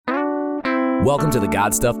Welcome to the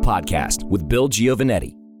God Stuff Podcast with Bill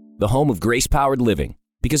Giovanetti, the home of grace-powered living,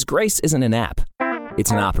 because grace isn't an app,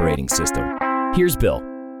 it's an operating system. Here's Bill.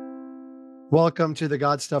 Welcome to the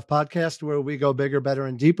God Stuff Podcast, where we go bigger, better,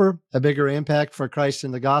 and deeper. A bigger impact for Christ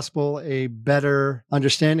in the gospel, a better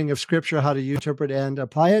understanding of Scripture, how to interpret and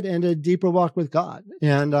apply it, and a deeper walk with God.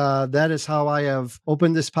 And that is how I have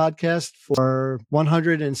opened this podcast for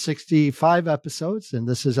 165 episodes. And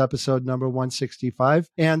this is episode number 165.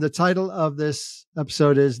 And the title of this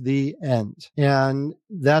episode is The End. And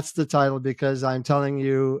that's the title because I'm telling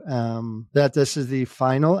you that this is the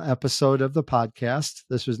final episode of the podcast.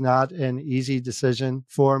 This was not an easy decision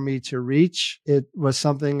for me to reach. It was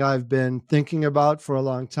something I've been thinking about for a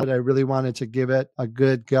long time. I really wanted to give it a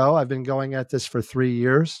good go. I've been going at this for 3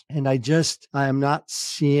 years, and I am not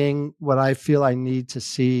seeing what I feel I need to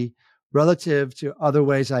see relative to other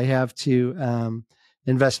ways I have to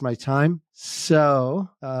invest my time. So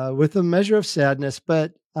with a measure of sadness,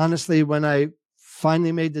 but honestly, when I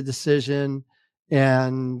finally made the decision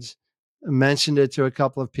and mentioned it to a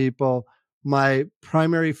couple of people, my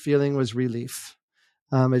primary feeling was relief.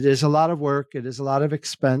 It is a lot of work. It is a lot of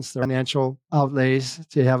expense, the financial outlays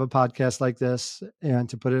to have a podcast like this and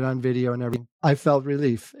to put it on video and everything. I felt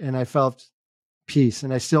relief and I felt peace,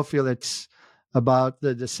 and I still feel it's about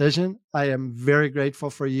the decision. I am very grateful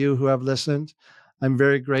for you who have listened. I'm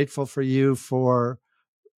very grateful for you for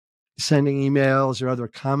sending emails or other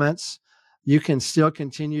comments. You can still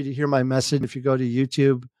continue to hear my message if you go to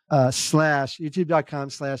YouTube.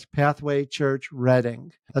 YouTube.com/Pathway Church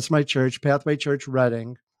Reading. That's my church, Pathway Church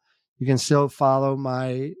Reading. You can still follow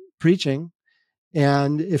my preaching.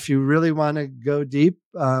 And if you really want to go deep,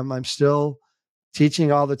 I'm still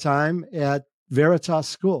teaching all the time at Veritas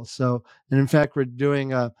School. So, and in fact, we're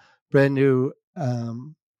doing a brand new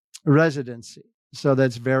residency. So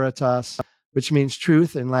that's Veritas, which means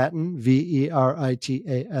truth in Latin,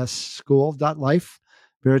 Veritas school.life,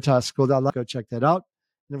 Veritas school.life. Go check that out.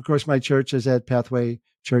 And of course, my church is at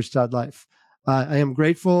pathwaychurch.life. I am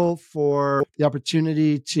grateful for the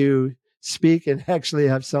opportunity to speak and actually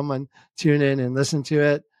have someone tune in and listen to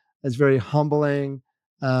it. It's very humbling.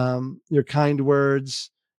 Your kind words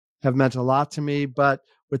have meant a lot to me. But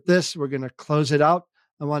with this, we're going to close it out.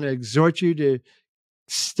 I want to exhort you to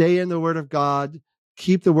stay in the Word of God.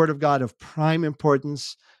 Keep the Word of God of prime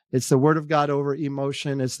importance. It's the Word of God over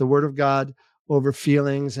emotion. It's the Word of God over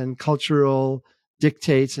feelings and cultural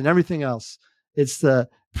dictates and everything else. It's the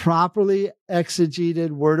properly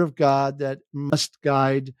exegeted Word of God that must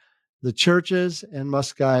guide the churches and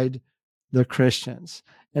must guide the Christians.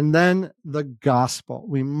 And then the gospel.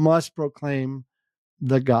 We must proclaim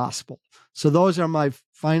the gospel. So those are my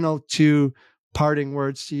final two parting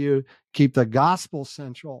words to you. Keep the gospel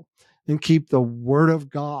central and keep the Word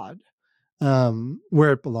of God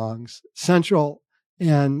where it belongs, central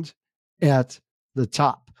and at the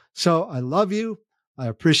top. So I love you. I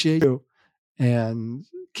appreciate you, and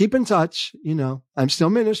keep in touch. You know, I'm still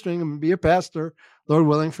ministering. I'm going to be a pastor, Lord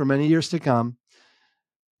willing, for many years to come.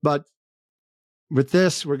 But with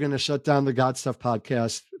this, we're going to shut down the God Stuff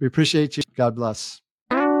Podcast. We appreciate you. God bless.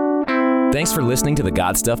 Thanks for listening to the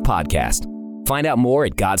God Stuff Podcast. Find out more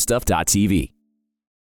at godstuff.tv.